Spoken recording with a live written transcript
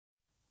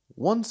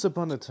Once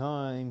upon a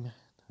time,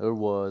 there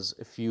was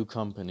a few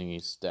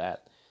companies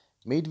that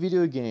made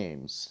video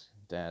games,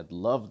 that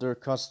loved their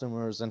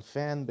customers and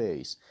fan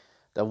base,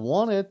 that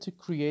wanted to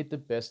create the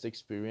best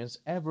experience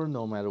ever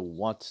no matter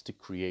what to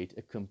create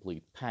a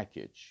complete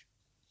package.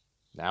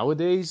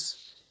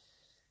 Nowadays,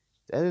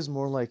 that is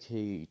more like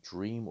a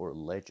dream or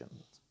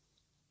legend.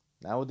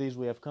 Nowadays,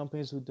 we have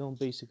companies who don't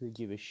basically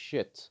give a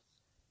shit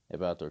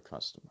about their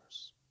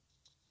customers.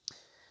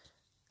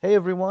 Hey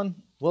everyone,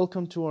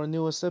 welcome to our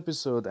newest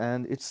episode,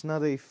 and it's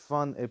not a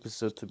fun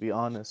episode to be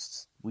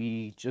honest.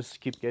 We just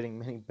keep getting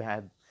many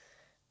bad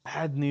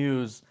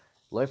news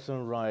left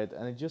and right,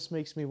 and it just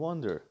makes me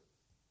wonder,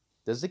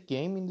 does the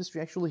game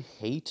industry actually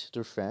hate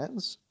their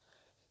fans?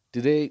 Do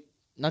they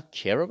not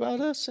care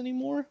about us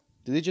anymore?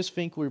 Do they just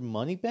think we're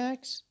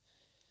moneybags?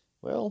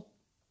 Well,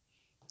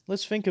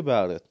 let's think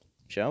about it,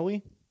 shall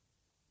we?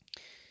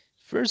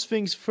 First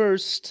things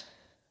first,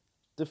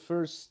 the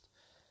first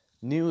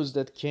news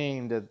that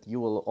came that you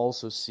will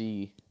also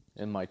see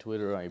in my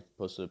Twitter, I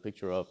posted a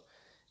picture of,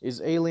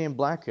 is Alien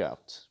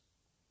Blackout.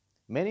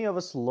 Many of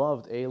us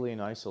loved Alien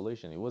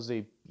Isolation. It was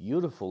a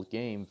beautiful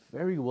game,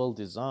 very well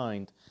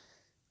designed,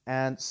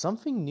 and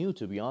something new,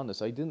 to be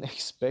honest. I didn't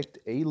expect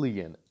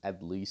Alien,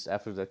 at least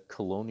after that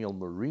Colonial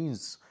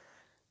Marines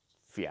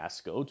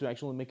fiasco, to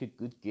actually make a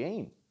good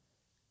game.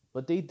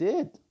 But they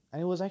did,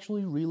 and it was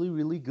actually really,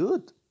 really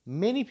good.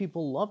 Many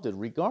people loved it,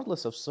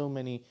 regardless of so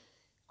many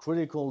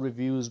critical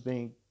reviews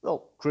being,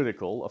 well,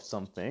 critical of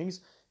some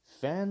things.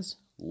 Fans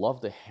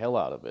love the hell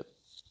out of it.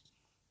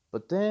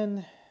 But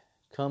then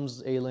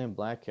comes Alien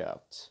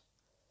Blackout,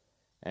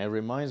 and it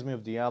reminds me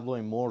of Diablo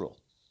Immortal.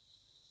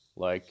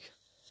 Like,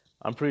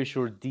 I'm pretty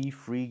sure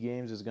D3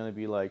 Games is gonna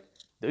be like,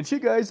 don't you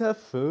guys have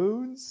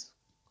phones?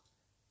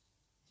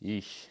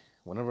 Yeesh.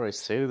 Whenever I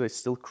say it, I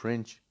still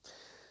cringe.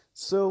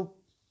 So,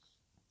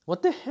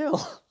 what the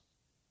hell?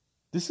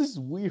 This is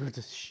weird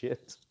as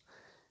shit.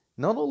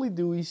 Not only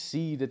do we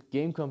see that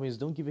game companies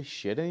don't give a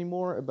shit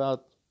anymore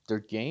about their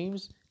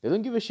games, they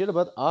don't give a shit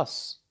about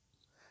us.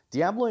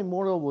 Diablo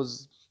Immortal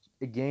was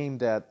a game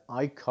that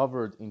I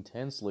covered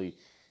intensely,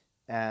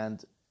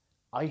 and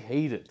I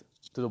hated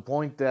to the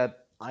point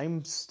that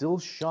I'm still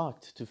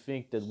shocked to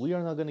think that we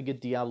are not going to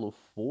get Diablo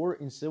 4,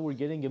 instead we're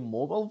getting a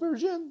mobile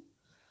version?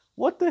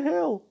 What the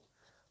hell?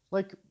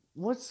 Like,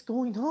 what's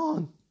going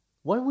on?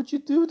 Why would you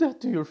do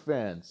that to your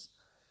fans?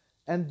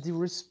 And the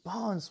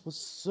response was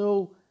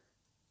so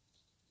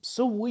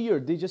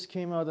weird. They just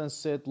came out and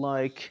said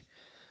like,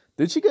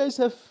 "Did you guys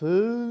have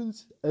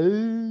phones?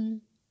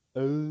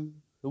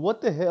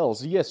 What the hell?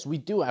 So yes, we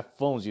do have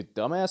phones, you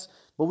dumbass,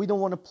 but we don't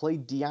want to play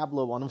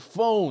Diablo on a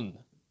phone."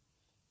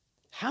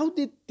 How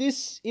did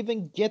this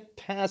even get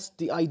past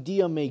the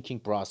idea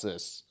making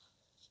process?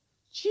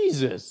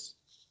 Jesus.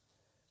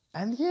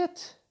 And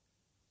yet,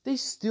 they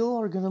still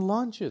are gonna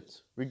launch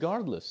it,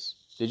 regardless.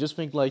 They just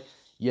think like,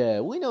 yeah,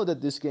 we know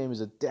that this game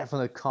is a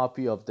definite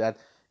copy of that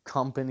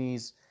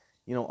company's,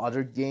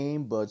 other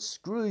game, but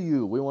screw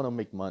you, we want to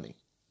make money.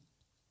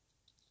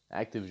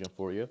 Activision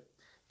for you.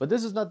 But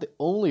this is not the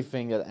only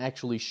thing that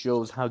actually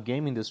shows how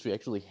game industry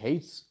actually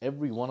hates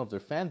every one of their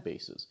fan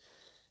bases.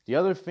 The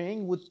other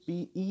thing would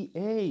be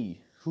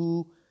EA,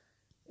 who,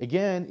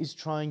 again, is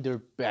trying their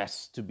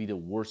best to be the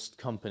worst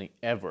company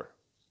ever.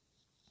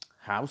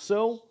 How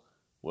so?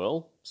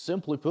 Well,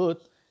 simply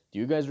put, do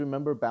you guys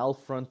remember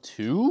Battlefront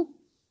 2?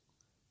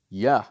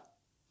 Yeah.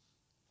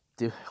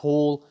 The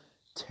whole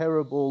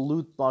terrible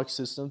loot box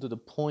system, to the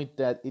point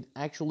that it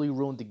actually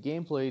ruined the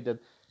gameplay, that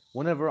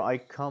whenever I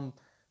come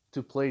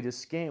to play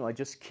this game, I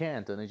just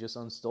can't, and I just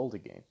uninstall the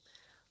game.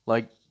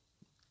 Like,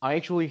 I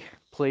actually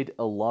played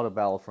a lot of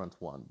Battlefront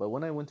 1, but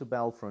when I went to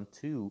Battlefront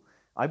 2,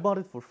 I bought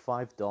it for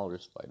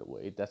 $5, by the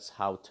way. That's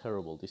how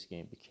terrible this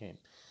game became.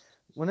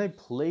 When I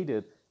played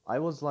it, I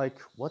was like,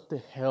 what the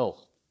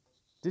hell?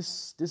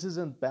 This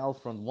isn't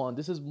Battlefront 1.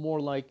 This is more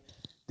like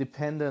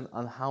dependent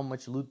on how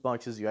much loot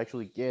boxes you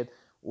actually get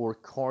or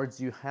cards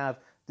you have.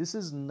 This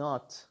is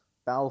not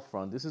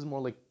Battlefront. This is more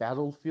like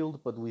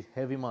Battlefield, but with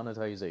heavy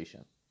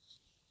monetization.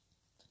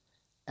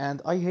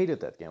 And I hated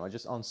that game. I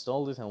just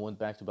uninstalled it and went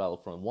back to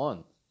Battlefront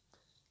 1.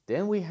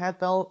 Then we had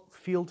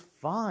Battlefield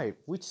 5,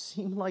 which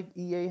seemed like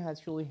EA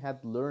actually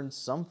had learned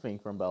something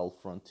from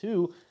Battlefront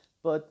 2,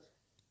 but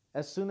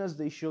as soon as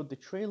they showed the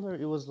trailer,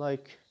 it was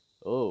like,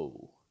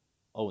 oh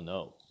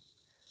no.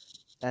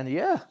 And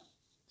yeah,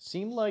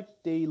 seemed like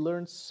they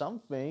learned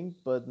something,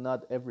 but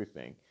not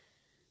everything.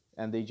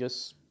 And they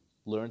just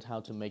learned how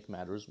to make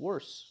matters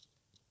worse,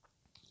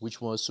 which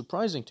was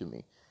surprising to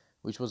me.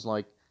 Which was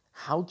like,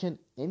 how can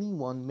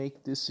anyone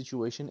make this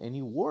situation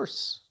any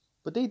worse?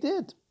 But they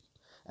did.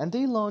 And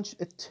they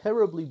launched a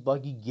terribly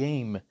buggy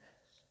game.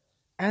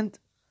 And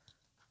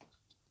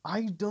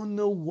I don't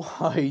know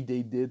why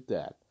they did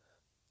that.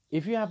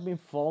 If you have been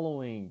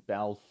following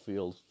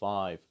Battlefield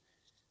 5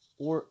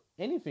 or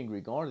anything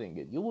regarding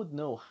it, you would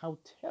know how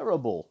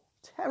terrible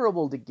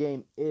the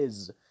game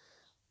is.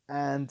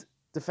 And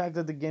the fact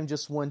that the game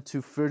just went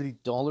to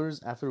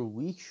 $30 after a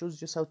week shows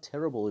just how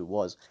terrible it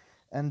was.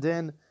 And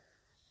then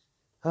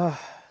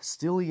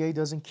Still, EA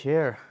doesn't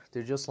care.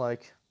 They're just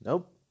like,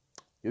 nope,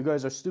 you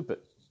guys are stupid.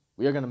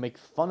 We are gonna make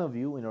fun of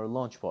you in our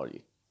launch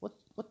party.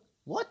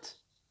 What?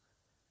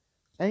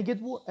 And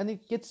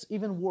it gets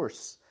even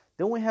worse.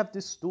 Then we have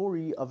this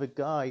story of a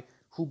guy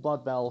who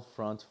bought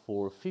Battlefront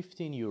for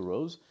 15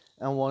 euros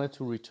and wanted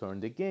to return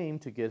the game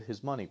to get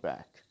his money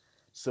back.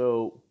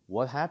 So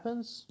what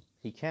happens?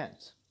 He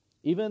can't.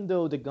 Even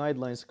though the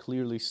guidelines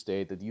clearly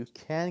state that you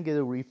can get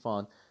a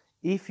refund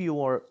if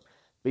you are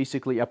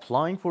basically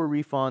applying for a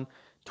refund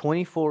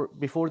 24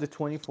 before the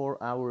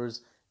 24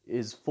 hours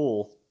is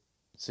full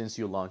since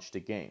you launched the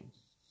game.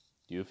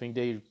 Do you think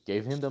they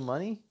gave him the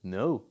money?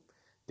 No.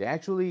 They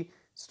actually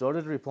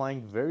started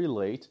replying very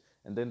late,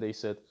 and then they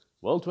said,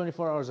 well,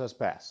 24 hours has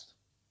passed.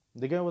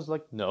 The guy was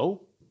like,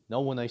 no,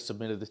 not when I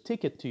submitted the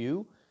ticket to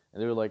you.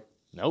 And they were like,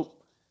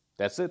 nope,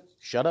 that's it,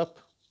 shut up.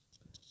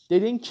 They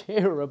didn't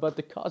care about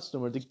the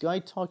customer. The guy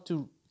talked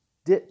to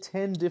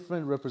 10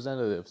 different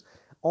representatives,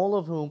 all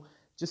of whom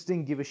just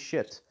didn't give a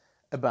shit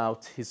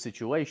about his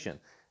situation.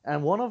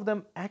 And one of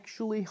them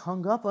actually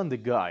hung up on the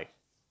guy.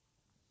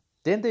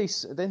 Then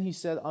he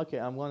said, okay,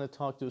 I'm going to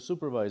talk to a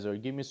supervisor.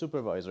 Give me a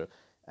supervisor.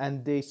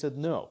 And they said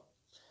no.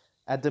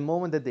 At the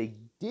moment that they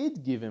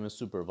did give him a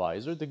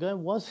supervisor, the guy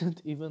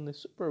wasn't even a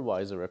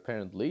supervisor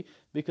apparently,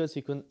 because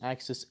he couldn't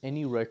access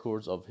any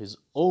records of his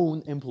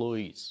own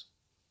employees.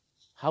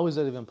 How is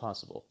that even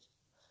possible?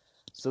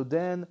 So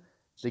then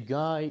the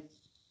guy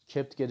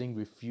kept getting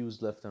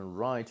refused left and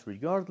right,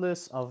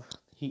 regardless of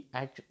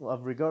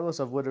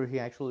whether he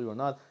actually or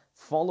not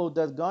followed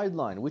that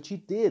guideline, which he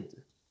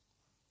did.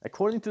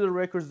 According to the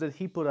records that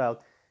he put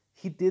out,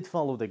 he did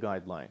follow the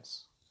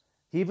guidelines.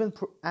 He even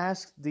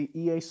asked the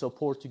EA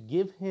support to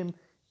give him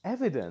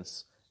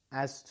evidence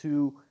as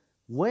to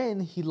when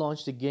he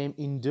launched the game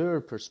in their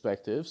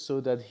perspective,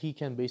 so that he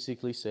can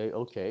basically say,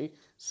 okay,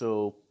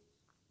 so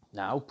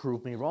now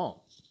prove me wrong.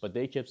 But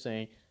they kept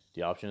saying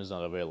the option is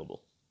not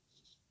available.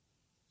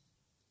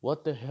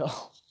 What the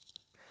hell?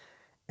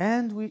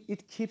 And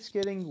it keeps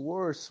getting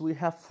worse. We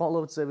have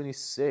Fallout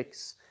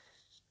 76.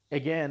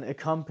 Again, a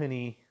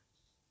company,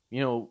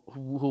 who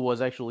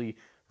was actually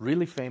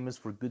really famous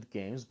for good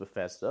games,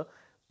 Bethesda.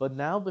 But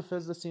now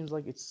Bethesda seems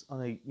like it's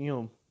on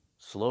a,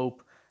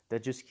 slope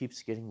that just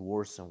keeps getting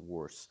worse and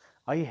worse.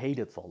 I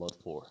hated Fallout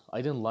 4.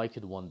 I didn't like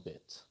it one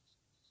bit.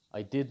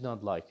 I did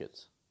not like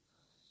it.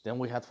 Then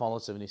we had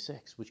Fallout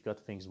 76, which got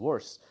things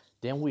worse.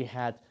 Then we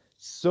had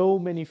so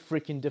many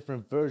freaking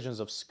different versions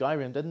of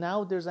Skyrim that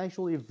now there's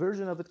actually a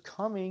version of it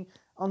coming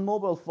on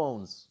mobile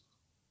phones.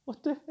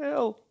 What the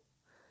hell?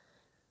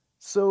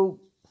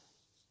 So,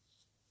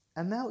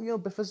 and now,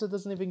 Bethesda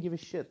doesn't even give a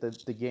shit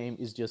that the game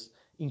is just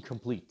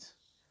incomplete.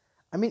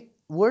 I mean,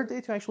 were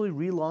they to actually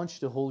relaunch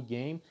the whole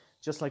game,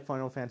 just like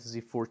Final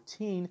Fantasy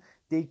XIV,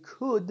 they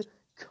could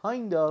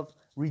kind of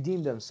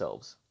redeem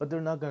themselves, but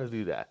they're not going to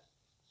do that.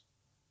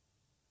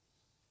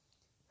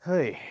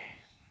 Hey,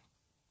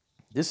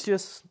 this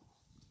just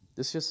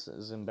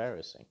is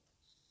embarrassing.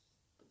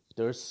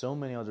 There's so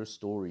many other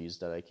stories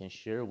that I can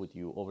share with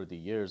you over the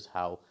years,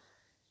 how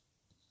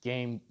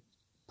game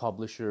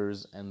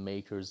publishers and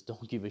makers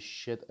don't give a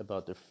shit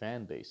about their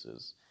fan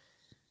bases.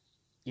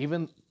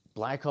 Even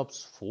Black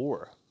Ops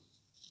 4.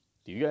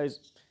 Do you guys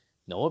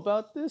know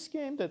about this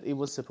game? That it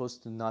was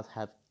supposed to not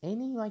have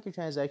any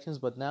microtransactions,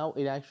 but now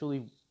it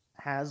actually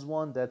has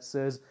one that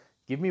says,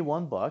 give me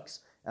 $1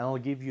 and I'll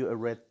give you a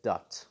red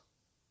dot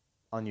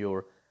on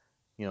your,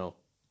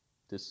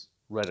 this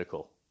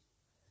reticle.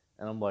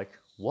 And I'm like,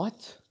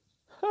 what?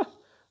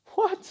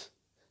 What?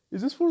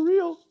 Is this for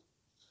real?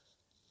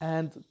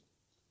 And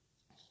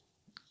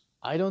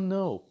I don't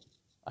know.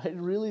 I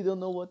really don't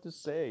know what to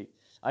say.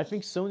 I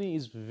think Sony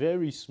is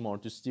very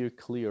smart to steer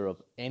clear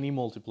of any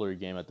multiplayer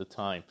game at the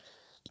time,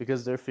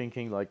 because they're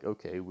thinking like,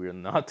 okay, we're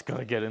not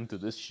gonna get into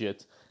this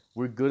shit.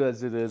 We're good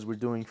as it is. We're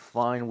doing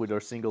fine with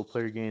our single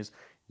player games.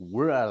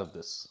 We're out of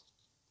this.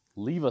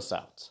 Leave us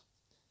out.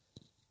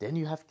 Then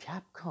you have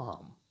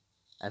Capcom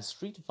and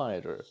Street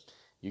Fighter.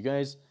 You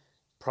guys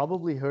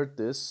probably heard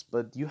this,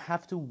 but you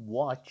have to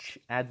watch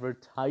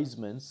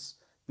advertisements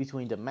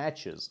between the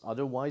matches.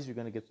 Otherwise, you're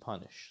gonna get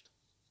punished.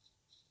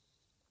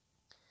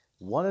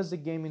 What has the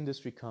game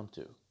industry come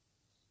to?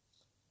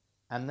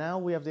 And now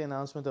we have the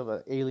announcement of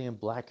an Alien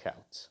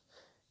Blackout.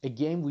 A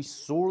game we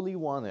sorely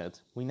wanted,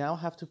 we now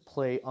have to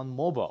play on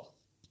mobile.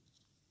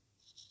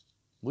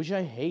 Which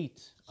I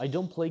hate. I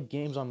don't play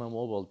games on my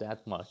mobile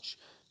that much.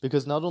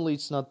 Because not only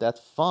it's not that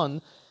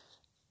fun,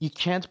 you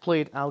can't play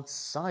it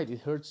outside.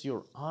 It hurts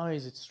your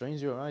eyes, it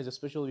strains your eyes,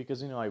 especially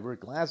because, I wear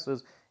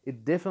glasses.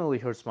 It definitely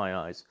hurts my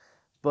eyes.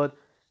 But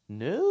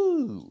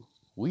no,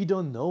 we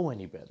don't know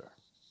any better.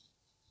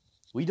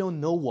 We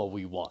don't know what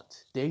we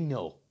want. They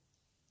know.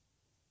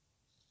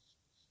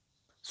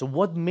 So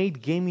what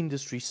made game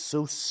industry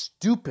so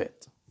stupid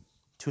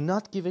to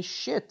not give a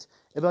shit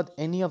about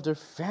any of their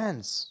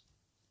fans?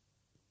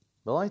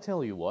 Well, I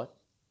tell you what,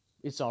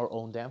 it's our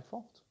own damn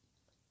fault.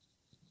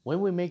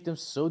 When we make them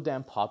so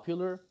damn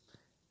popular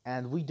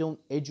and we don't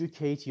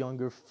educate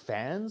younger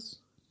fans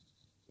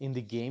in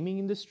the gaming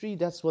industry,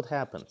 that's what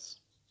happens.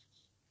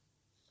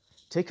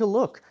 Take a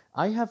look.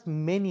 I have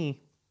many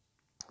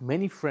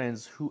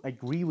friends who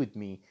agree with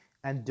me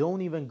and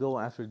don't even go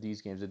after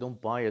these games. They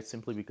don't buy it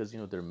simply because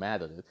they're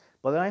mad at it.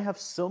 But I have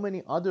so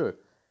many other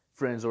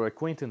friends or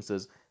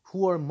acquaintances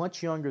who are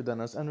much younger than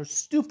us and are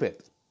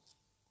stupid.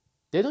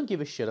 They don't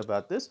give a shit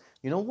about this.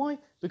 You know why?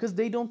 Because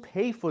they don't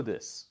pay for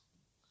this.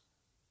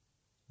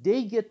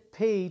 They get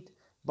paid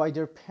by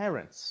their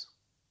parents.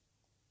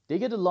 They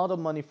get a lot of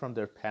money from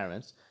their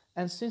parents,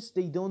 and since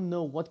they don't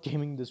know what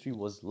gaming industry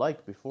was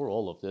like before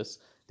all of this,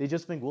 they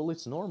just think, well,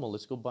 it's normal.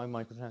 Let's go buy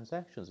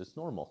microtransactions. It's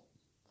normal.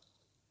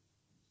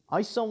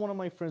 I saw one of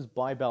my friends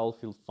buy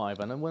Battlefield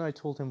 5, and then when I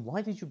told him,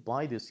 why did you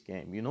buy this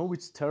game?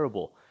 It's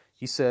terrible.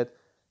 He said,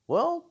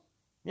 well,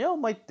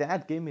 my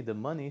dad gave me the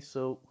money,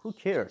 so who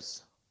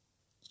cares?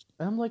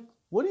 And I'm like,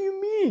 what do you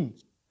mean?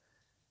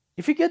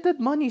 If you get that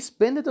money,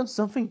 spend it on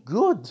something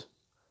good.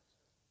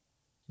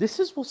 This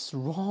is what's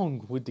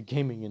wrong with the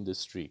gaming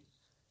industry.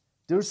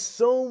 There's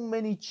so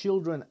many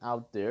children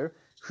out there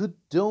who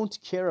don't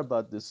care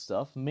about this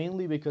stuff,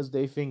 mainly because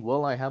they think,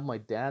 well, I have my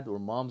dad or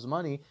mom's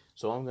money,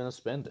 so I'm going to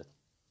spend it.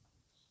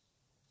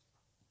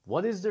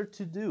 What is there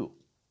to do?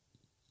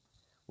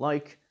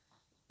 Like,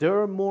 there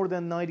are more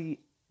than 90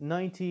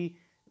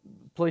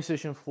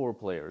 PlayStation 4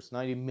 players,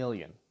 90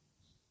 million.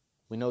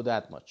 We know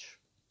that much,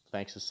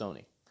 thanks to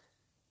Sony.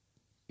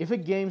 If a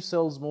game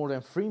sells more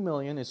than 3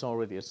 million, it's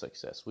already a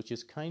success, which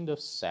is kind of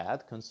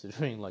sad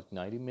considering like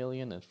 90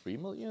 million and 3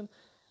 million.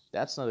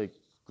 That's not a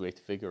great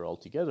figure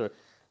altogether.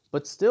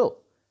 But still,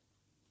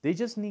 they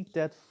just need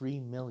that 3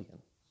 million.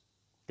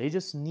 They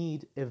just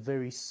need a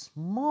very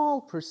small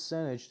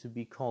percentage to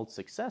be called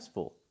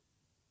successful.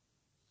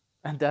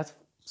 And that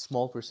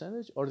small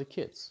percentage are the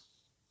kids.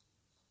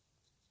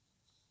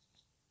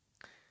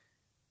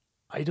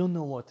 I don't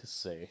know what to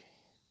say.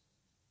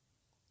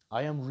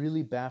 I am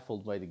really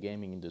baffled by the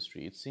gaming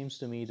industry. It seems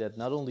to me that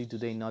not only do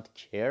they not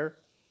care,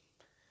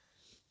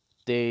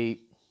 they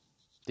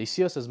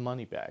see us as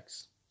money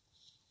bags.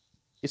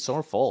 It's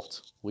our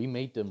fault. We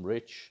made them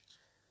rich.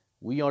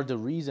 We are the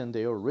reason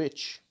they are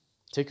rich.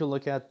 Take a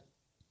look at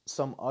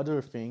some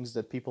other things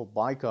that people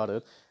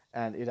boycotted,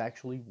 and it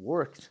actually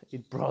worked.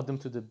 It brought them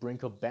to the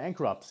brink of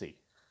bankruptcy.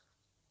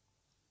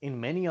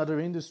 In many other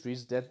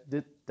industries,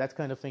 that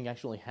kind of thing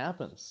actually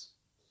happens.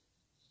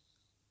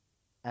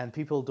 And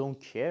people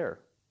don't care.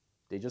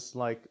 They just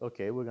like,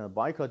 okay, we're going to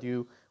boycott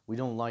you. We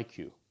don't like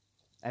you.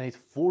 And it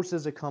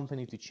forces a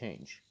company to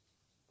change.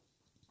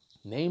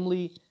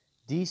 Namely,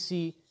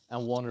 DC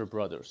and Warner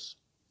Brothers.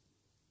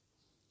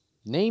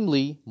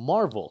 Namely,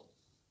 Marvel.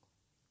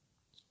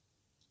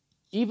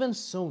 Even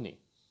Sony.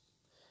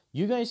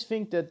 You guys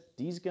think that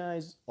these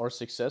guys are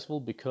successful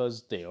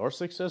because they are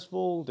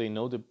successful? They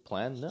know the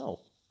plan?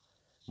 No.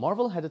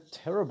 Marvel had a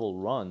terrible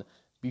run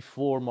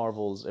before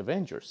Marvel's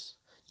Avengers.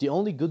 The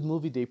only good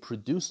movie they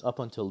produced up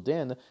until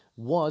then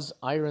was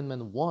Iron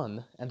Man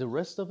 1, and the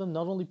rest of them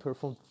not only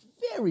performed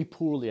very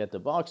poorly at the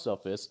box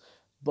office,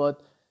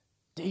 but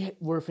they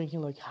were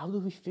thinking like, how do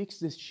we fix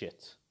this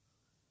shit?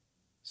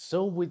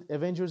 So with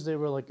Avengers, they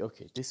were like,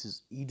 okay, this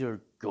is either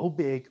go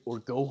big or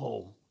go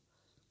home.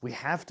 We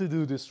have to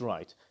do this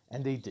right.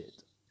 And they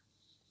did.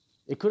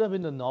 It could have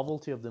been the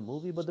novelty of the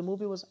movie, but the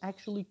movie was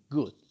actually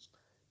good.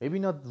 Maybe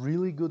not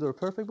really good or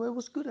perfect, but it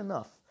was good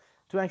enough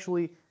to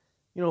actually,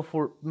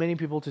 for many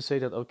people to say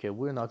that, okay,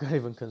 we're not going to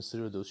even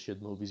consider those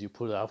shit movies you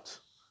put out.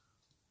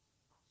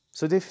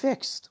 So they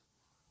fixed.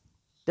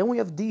 Then we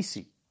have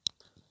DC,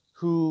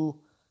 who,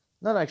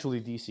 not actually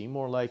DC,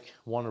 more like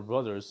Warner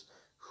Brothers,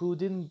 who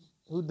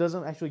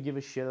doesn't actually give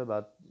a shit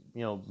about,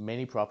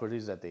 many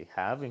properties that they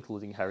have,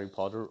 including Harry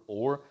Potter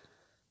or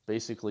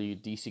basically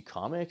DC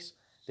Comics.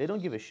 They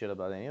don't give a shit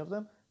about any of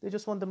them. They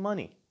just want the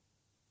money.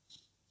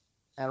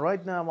 And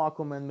right now,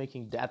 Aquaman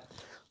making that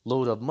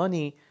load of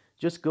money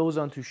just goes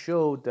on to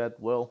show that,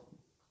 well,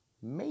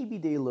 maybe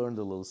they learned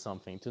a little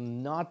something to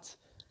not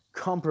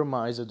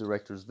compromise a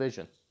director's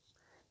vision.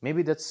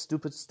 Maybe that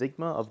stupid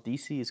stigma of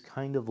DC is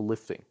kind of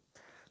lifting,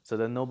 so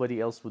that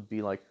nobody else would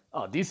be like,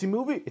 oh, DC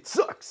movie, it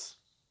sucks.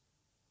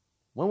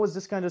 When was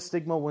this kind of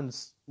stigma? When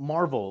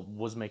Marvel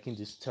was making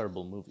these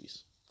terrible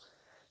movies.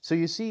 So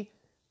you see,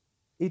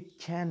 it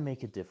can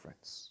make a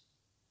difference.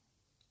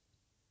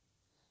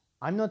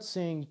 I'm not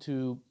saying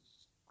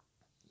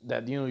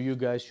that you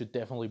guys should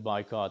definitely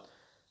boycott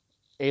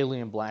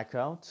Alien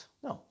Blackout.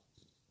 No.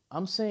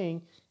 I'm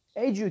saying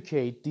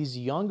educate these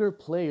younger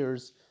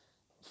players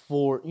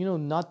for,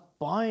 not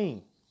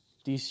buying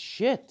this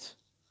shit.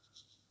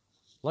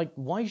 Like,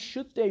 why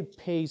should they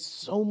pay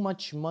so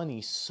much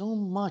money, so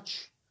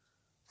much,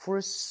 for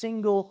a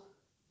single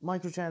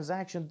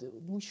microtransaction?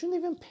 We shouldn't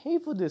even pay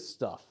for this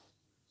stuff.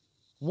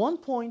 One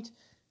point,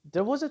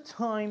 there was a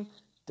time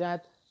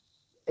that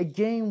a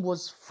game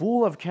was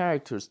full of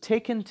characters.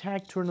 Tekken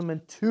Tag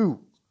Tournament 2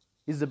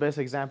 is the best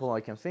example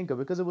I can think of,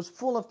 because it was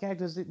full of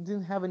characters. It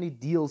didn't have any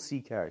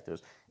DLC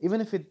characters.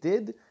 Even if it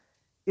did,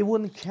 it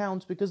wouldn't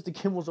count because the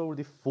game was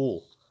already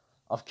full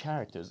of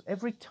characters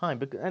every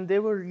time, and they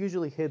were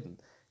usually hidden.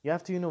 You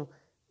have to,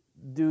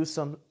 do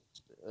some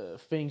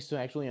things to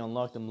actually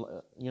unlock them,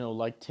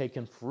 like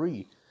Tekken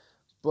 3.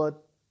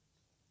 But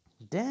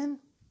then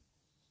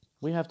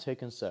we have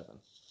Taken 7.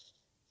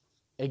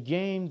 A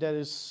game that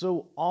is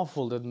so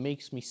awful that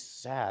makes me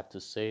sad to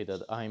say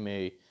that I'm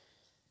a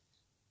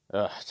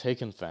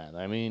Taken fan.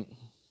 I mean,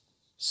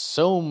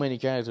 so many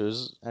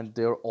characters and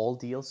they're all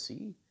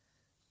DLC.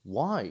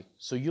 Why?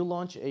 So you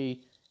launch a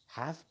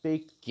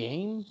half-baked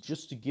game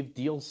just to give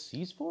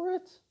DLCs for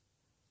it?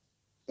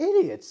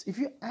 Idiots! If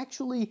you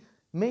actually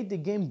made the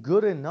game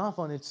good enough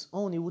on its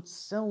own, it would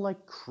sell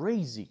like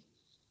crazy.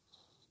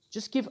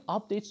 Just give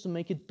updates to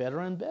make it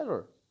better and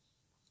better.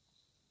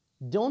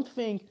 Don't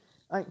think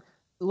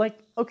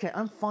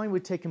I'm fine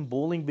with Taken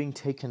Bowling being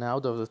taken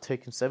out of the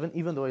Taken 7,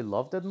 even though I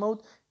love that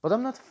mode, but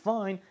I'm not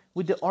fine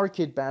with the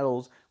arcade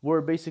battles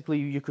where basically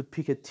you could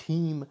pick a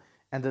team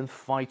and then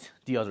fight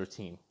the other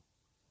team.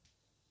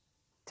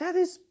 That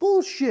is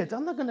bullshit.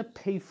 I'm not gonna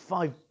pay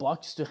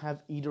 $5 to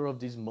have either of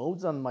these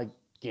modes on my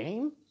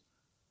game.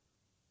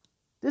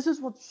 This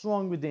is what's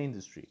wrong with the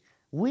industry.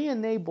 We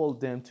enabled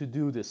them to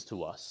do this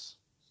to us.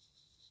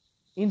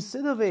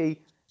 Instead of a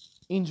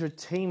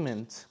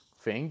entertainment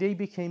thing, they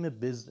became a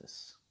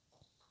business.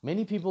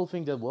 Many people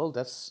think that, well,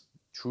 that's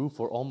true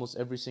for almost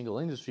every single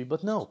industry,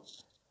 but no.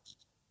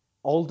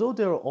 Although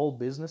they're all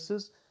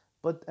businesses,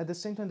 but at the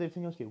same time they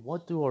think, okay,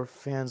 what do our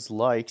fans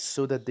like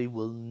so that they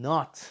will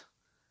not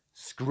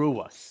screw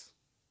us?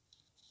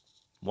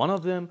 One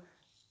of them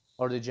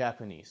are the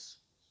Japanese.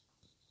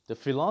 The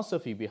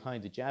philosophy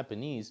behind the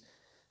Japanese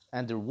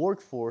and their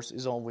workforce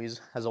has always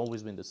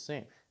been the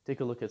same. Take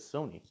a look at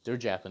Sony. They're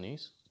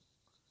Japanese.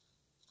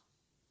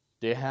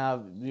 They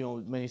have,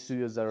 many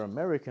studios that are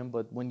American,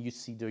 but when you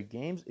see their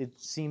games, it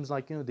seems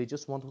like, they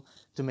just want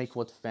to make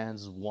what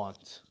fans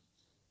want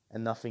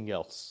and nothing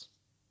else.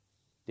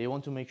 They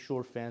want to make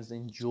sure fans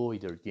enjoy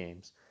their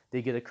games.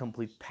 They get a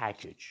complete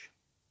package.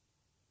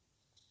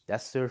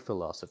 That's their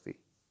philosophy.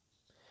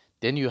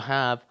 Then you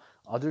have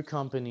other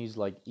companies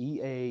like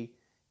EA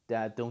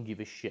that don't give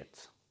a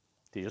shit.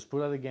 They just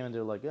put out a game and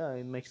they're like,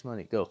 it makes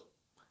money, go.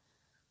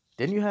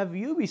 Then you have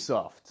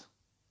Ubisoft,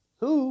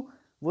 who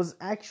was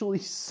actually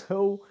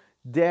so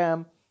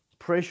damn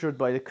pressured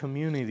by the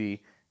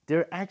community.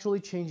 They're actually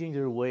changing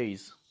their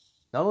ways.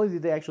 Not only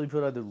did they actually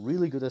put out a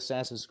really good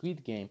Assassin's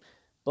Creed game,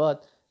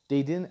 but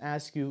they didn't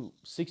ask you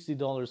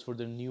 $60 for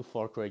their new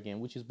Far Cry game,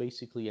 which is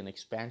basically an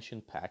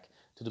expansion pack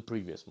to the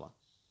previous one.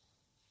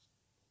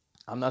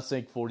 I'm not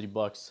saying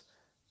 $40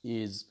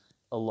 is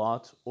a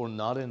lot or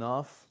not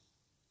enough.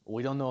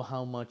 We don't know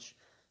how much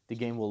the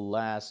game will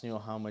last,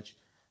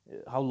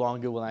 how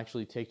long it will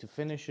actually take to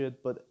finish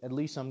it, but at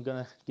least I'm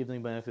gonna give them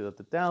the benefit of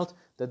the doubt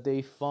that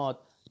they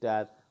thought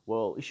that,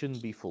 well, it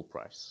shouldn't be full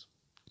price.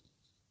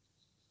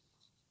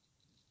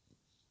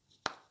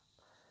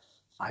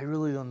 I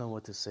really don't know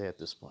what to say at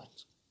this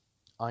point.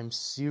 I'm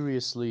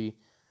seriously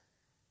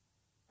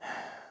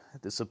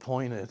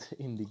disappointed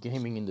in the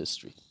gaming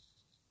industry.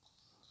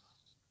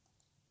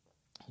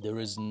 There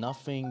is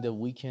nothing that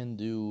we can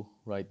do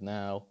right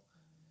now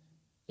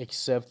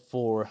except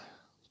for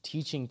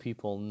teaching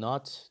people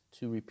not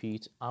to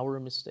repeat our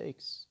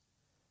mistakes.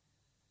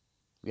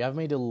 We have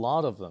made a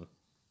lot of them.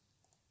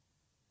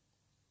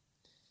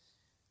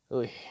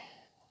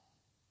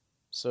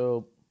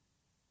 So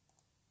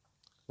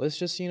let's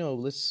just,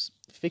 let's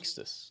fix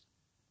this.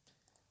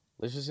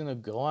 Let's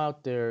just, go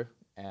out there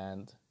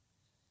and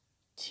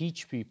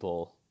teach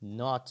people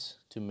not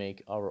to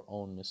make our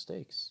own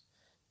mistakes,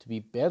 to be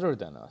better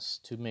than us,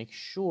 to make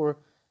sure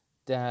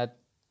that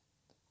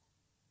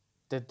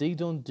they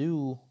don't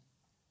do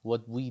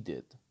what we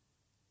did.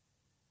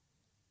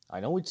 I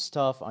know it's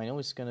tough. I know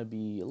it's going to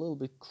be a little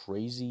bit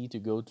crazy to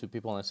go to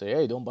people and say,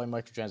 hey, don't buy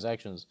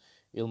microtransactions.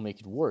 It'll make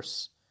it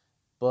worse.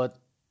 But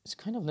it's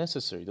kind of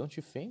necessary, don't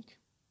you think?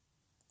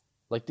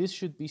 Like, this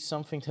should be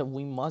something that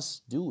we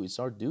must do. It's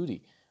our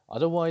duty.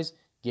 Otherwise,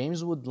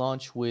 games would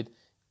launch with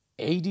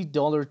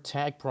 $80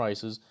 tag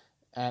prices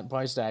and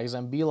price tags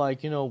and be like,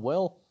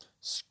 well,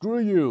 screw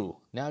you.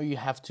 Now you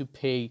have to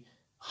pay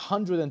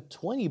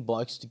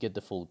 $120 to get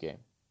the full game.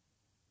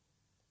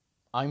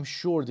 I'm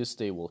sure this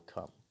day will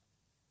come.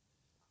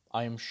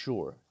 I am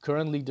sure.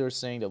 Currently, they're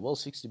saying that, well,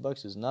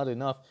 $60 is not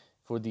enough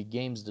for the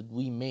games that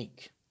we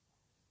make.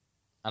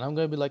 And I'm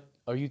going to be like,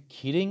 are you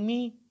kidding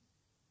me?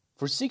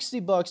 For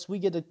 $60, we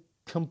get a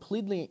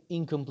completely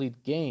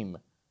incomplete game.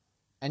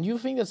 And you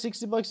think that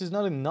 $60 is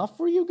not enough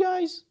for you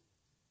guys?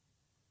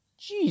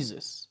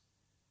 Jesus.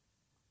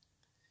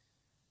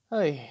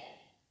 Hey,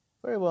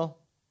 very well.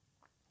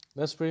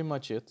 That's pretty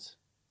much it.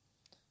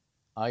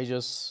 I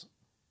just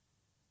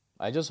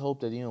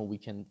hope that, we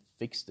can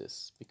fix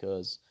this,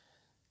 because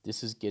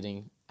this is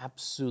getting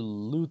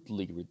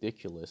absolutely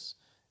ridiculous.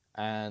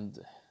 And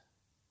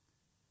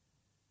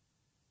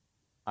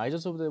I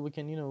just hope that we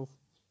can,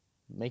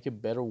 make a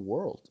better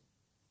world.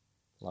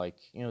 Like,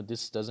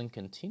 this doesn't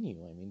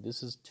continue. I mean,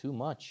 this is too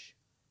much.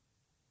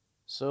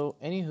 So,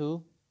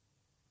 anywho,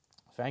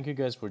 thank you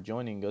guys for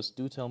joining us.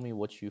 Do tell me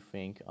what you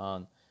think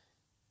on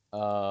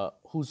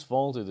whose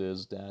fault it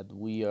is that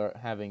we are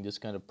having this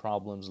kind of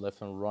problems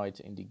left and right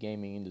in the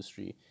gaming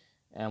industry,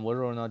 and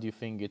whether or not you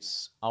think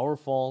it's our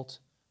fault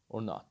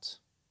or not.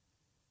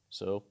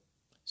 So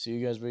see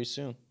you guys very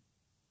soon.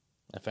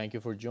 And thank you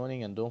for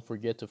joining, and don't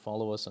forget to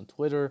follow us on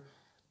Twitter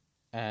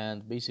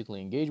and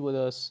basically engage with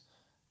us.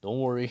 Don't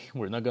worry,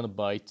 we're not gonna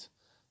bite.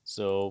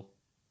 So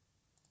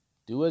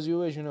do as you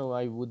wish.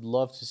 I would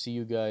love to see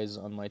you guys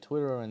on my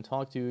Twitter and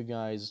talk to you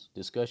guys.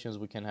 Discussions,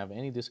 we can have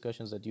any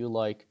discussions that you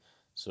like.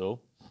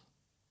 So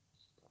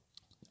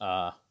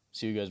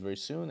see you guys very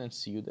soon, and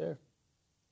see you there.